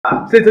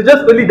So it was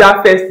just only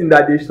that first thing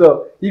that they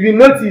saw. If you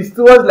notice,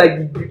 towards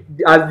like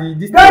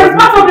this thing was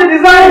part of the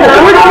design.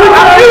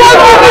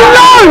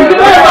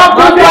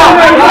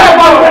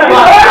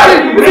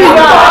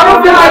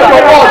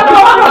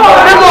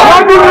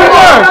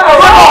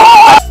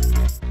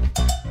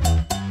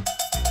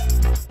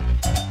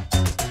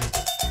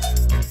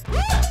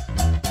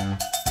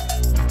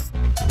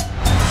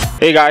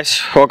 Hey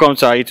guys, welcome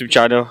to our YouTube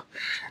channel.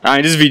 Now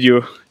in this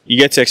video, you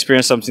get to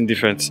experience something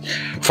different.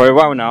 For a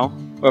while now,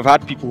 we've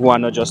had people who are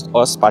not just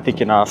us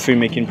partake in our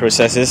filmmaking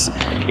processes,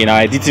 in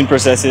our editing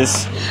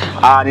processes,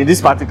 and in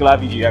this particular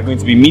video, you are going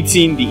to be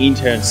meeting the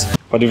interns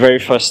for the very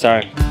first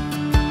time.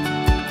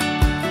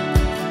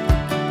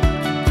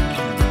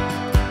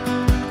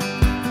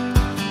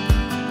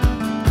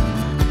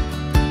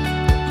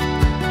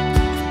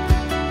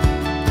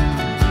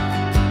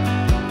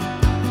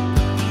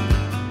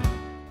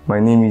 My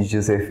name is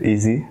Joseph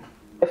Easy.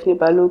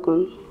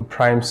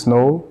 Prime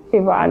Snow.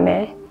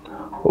 Favour.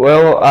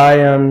 Well, I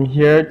am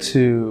here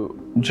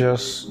to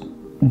just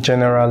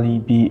generally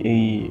be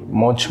a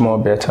much more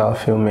better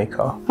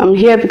filmmaker. I'm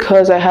here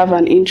because I have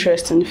an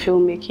interest in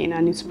filmmaking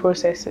and its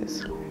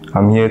processes.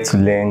 I'm here to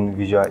learn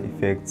visual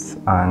effects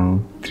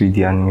and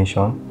 3D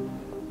animation.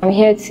 I'm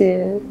here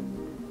to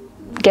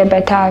get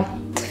better at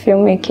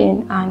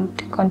filmmaking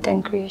and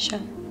content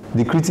creation.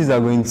 The critics are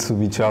going to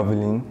be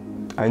traveling.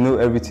 I know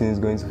everything is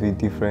going to be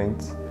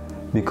different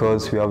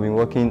because we have been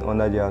working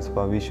under their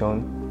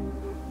supervision,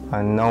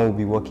 and now we'll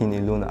be working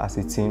alone as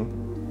a team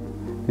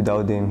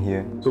without them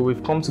here. So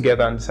we've come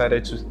together and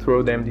decided to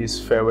throw them this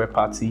farewell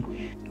party.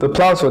 The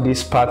plans for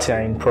this party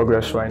are in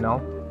progress right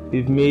now.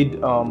 We've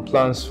made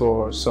plans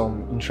for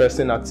some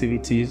interesting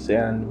activities,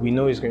 and we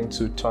know it's going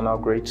to turn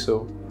out great,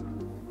 so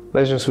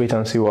let's just wait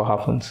and see what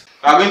happens.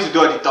 We are going to do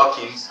all the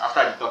talkings.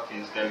 After the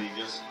talkings, then we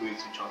just go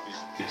into chopping.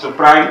 So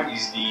Prime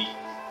is the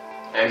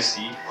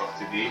MC of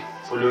today.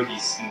 Follow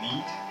his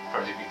lead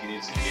from the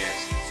beginning to the end.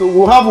 So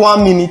we'll have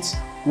 1 minute.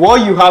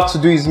 What you have to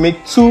do is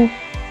make 2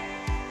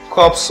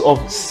 cups of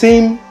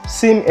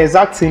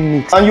exact same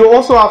mix, and you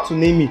also have to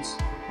name it.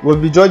 We'll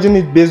be judging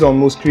it based on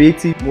most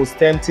creative, most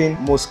tempting,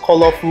 most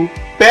colorful,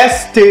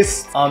 best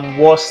taste, and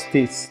worst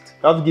taste.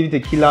 You have to give it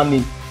a killer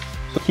name.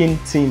 So king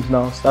teams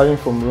now, starting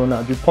from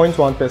Ronald. You point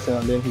one person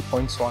and then he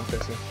points one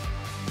person.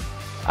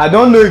 I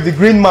don't know if the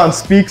green man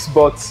speaks,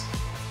 but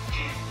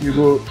you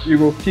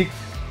go pick.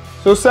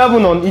 So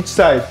 7 on each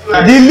side.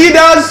 The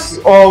leaders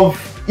of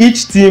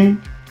each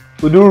team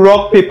will do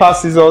rock, paper,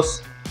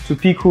 scissors to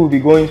pick who will be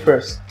going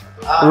first.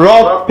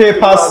 Rock,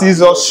 paper,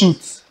 scissors,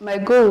 shoot. My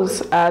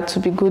goals are to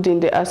be good in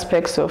the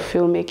aspects of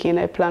filmmaking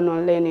I plan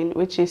on learning,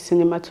 which is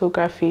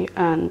cinematography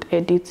and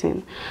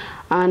editing.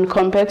 And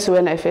compared to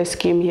when I first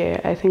came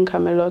here, I think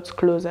I'm a lot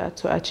closer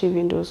to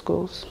achieving those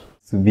goals.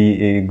 To be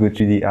a good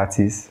 3D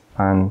artist,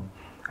 and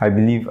I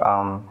believe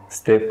I'm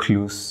step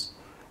close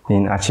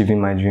in achieving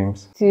my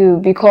dreams. To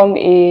become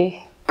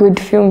a good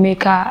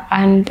filmmaker,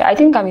 and I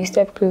think I'm a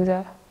step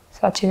closer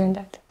to achieving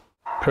that.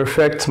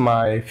 Perfect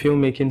my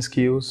filmmaking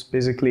skills,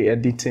 basically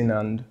editing,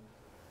 and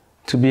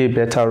to be a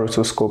better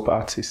rotoscope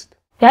artist.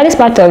 The hardest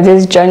part of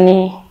this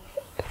journey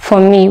for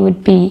me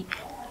would be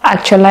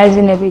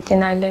actualizing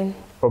everything I learned.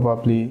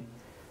 Probably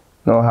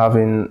not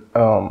having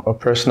a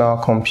personal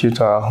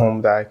computer at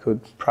home that I could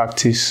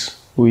practice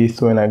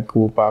with when I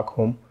go back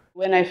home.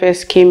 When I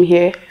first came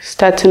here,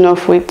 starting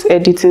off with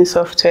editing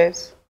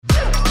softwares.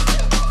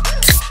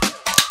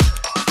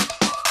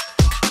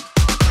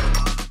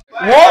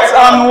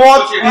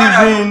 What is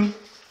in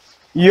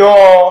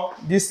your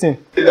this thing?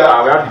 We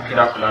had the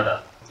pina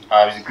colada,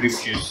 with the grape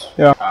juice.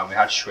 Yeah. We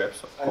had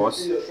Schweppes, of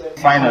course.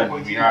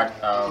 Finally, we had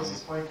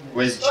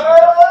where's the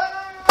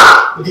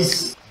chili?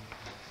 This.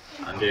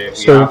 And we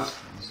have,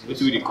 what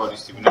do we call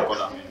this? Pina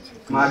colada.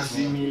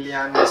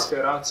 Maximilian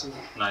Nosferatu.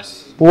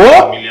 Nice. What?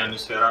 Maximilian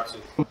Nosferatu.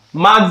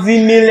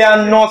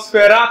 Maximilian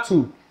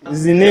Nosferatu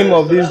is the name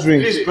of this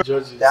drink.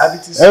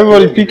 Diabetes.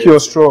 Everybody pick your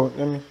straw.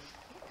 Let me.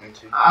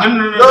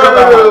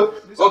 No.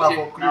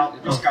 Okay, now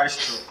just carry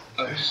straw.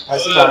 I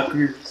see that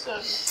creep.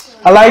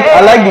 I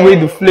like the way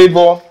the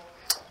flavor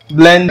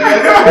blend. You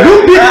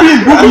pick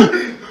it, Boogie.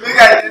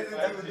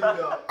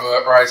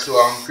 Alright, so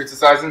I'm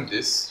criticizing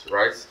this,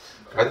 right?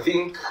 I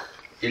think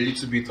a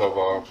little bit of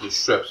the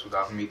Schweppes would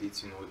have made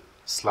it,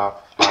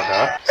 slap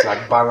harder, to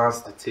like balance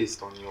the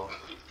taste on your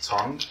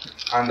tongue.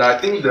 And I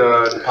think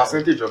the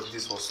percentage of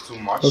this was too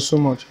much. So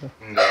much.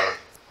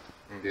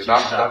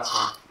 That's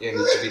one. Yeah,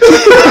 needs to be.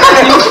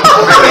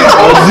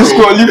 I'll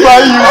disqualify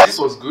you. This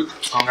was good.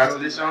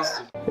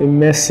 Congratulations. A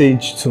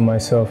message to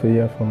myself a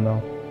year from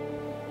now.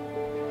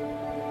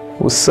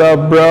 What's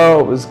up,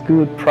 bro? What's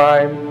good,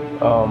 Prime?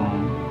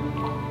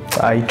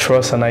 I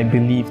trust and I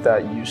believe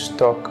that you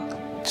stuck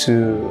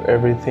to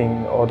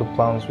everything, all the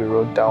plans we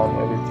wrote down,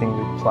 everything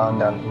we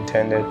planned and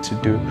intended to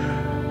do.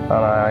 And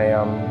I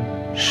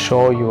am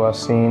sure you are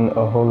seeing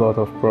a whole lot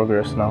of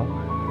progress now.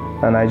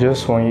 And I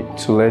just want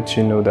to let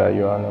you know that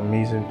you're an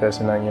amazing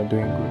person and you're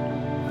doing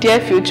good. Dear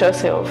future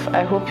self,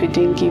 I hope you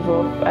didn't give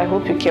up. I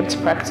hope you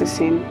kept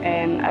practicing,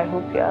 and I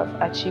hope you have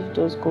achieved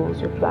those goals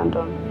you planned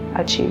on.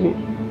 achieving.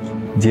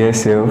 Dear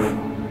self,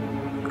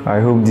 I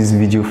hope this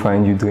video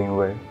finds you doing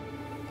well,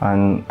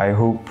 and I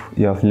hope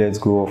you have let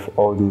go of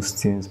all those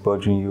things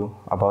bothering you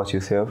about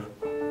yourself.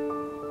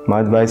 My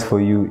advice for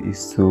you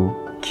is to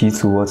key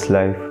to what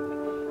life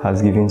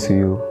has given to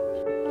you.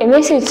 A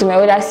message to my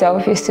older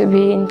self is to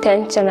be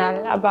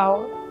intentional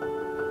about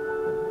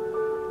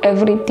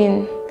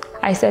everything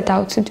I set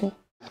out to do.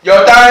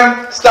 Your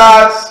time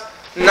starts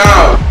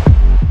now.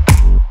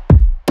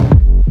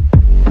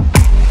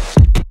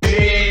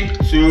 3,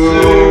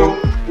 2,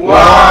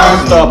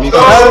 1. Stop.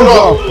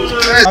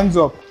 Hands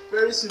up.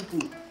 Very simple.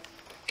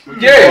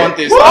 Yeah.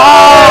 Good.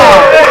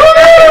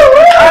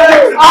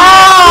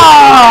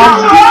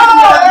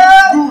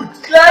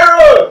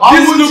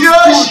 This looks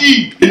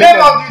good. The name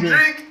of the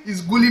drink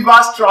is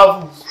Gulliver's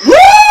Travels.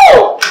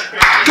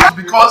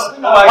 Because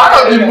one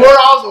of the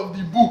morals of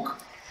the book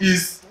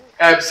is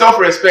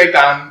self-respect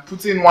and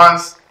putting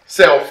one's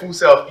full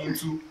self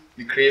into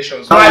the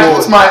creation. So I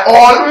put my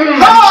all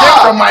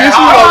from my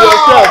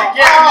heart.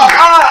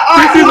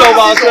 Pieces of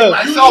ourselves.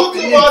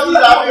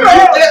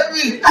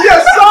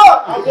 Yes,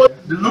 sir.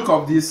 The look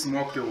of this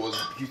mocktail was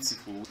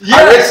beautiful. Yes.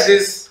 I rate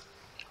this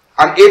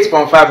an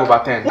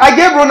 8.5/10. I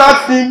gave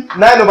Ronald's thing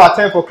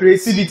 9/10 for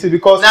creativity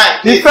because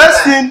the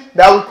first thing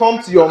that will come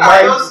to your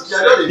mind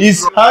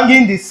is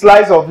hanging the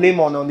slice of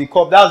lemon on the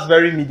cup. That's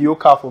very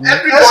mediocre for me.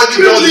 Having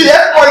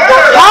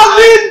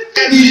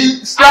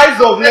the slice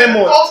of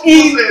lemon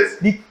in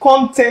the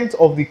content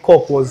of the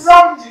cup was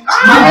Bro,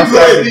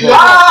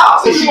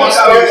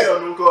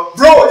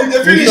 if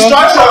they finish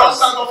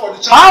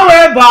instructions,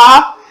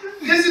 however,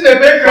 this is the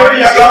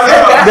bakery.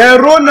 the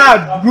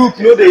Ronald group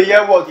know the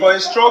year word for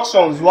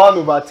instructions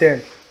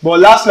 1/10. But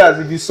last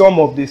if you sum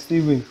up, they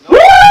still win.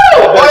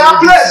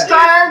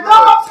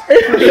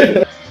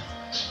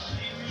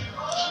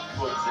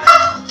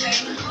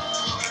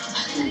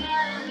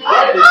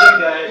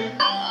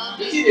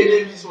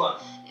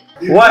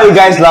 Why are you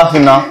guys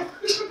laughing now?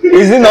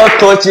 Is it not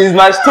touching? Is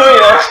my story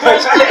not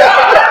touching?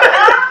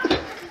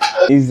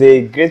 It's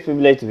a great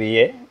privilege to be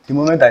here. The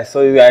moment I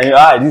saw you, I knew,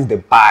 this is the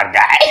bad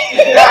guy.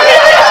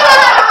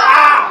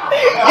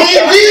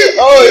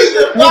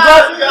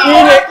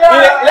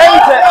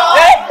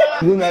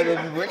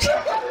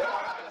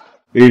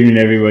 Good evening,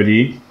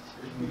 everybody.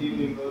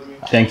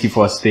 Thank you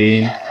for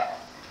staying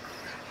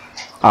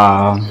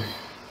to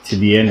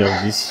the end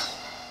of this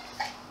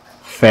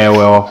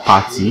farewell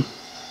party.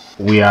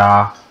 We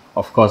are,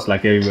 of course,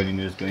 like everybody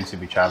knows, going to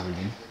be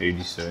traveling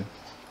really soon.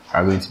 We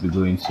are going to be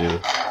going to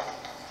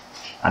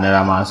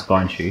another man's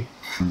country.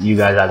 You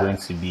guys are going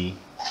to be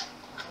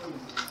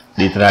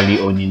literally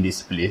owning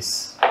this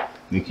place,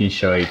 making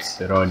sure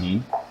it's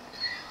running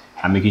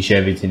and making sure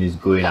everything is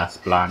going as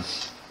planned.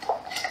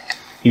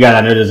 You guys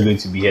are not just going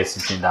to be here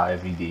sitting down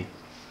every day,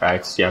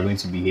 right? So you are going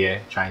to be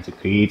here trying to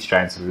create,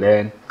 trying to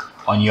learn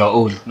on your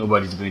own.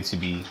 Nobody's going to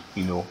be,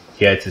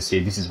 here to say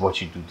this is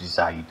what you do, this is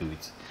how you do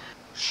it.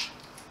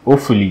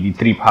 Hopefully the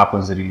trip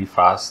happens really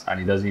fast and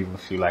it doesn't even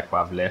feel like we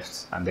have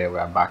left, and then we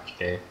are back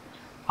here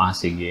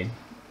once again.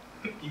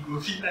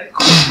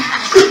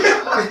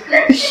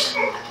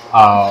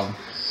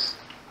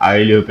 I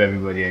really hope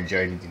everybody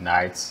enjoyed the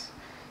night.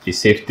 A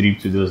safe trip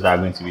to those that are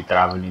going to be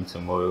traveling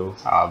tomorrow,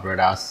 our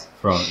brothers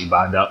from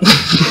Ibadan.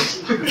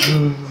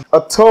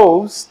 A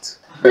toast.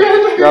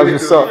 That's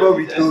what's up.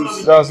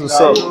 That's what's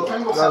up.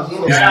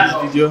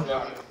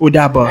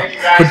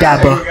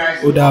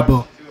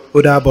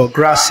 Odabo.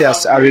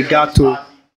 Gracias, arigato.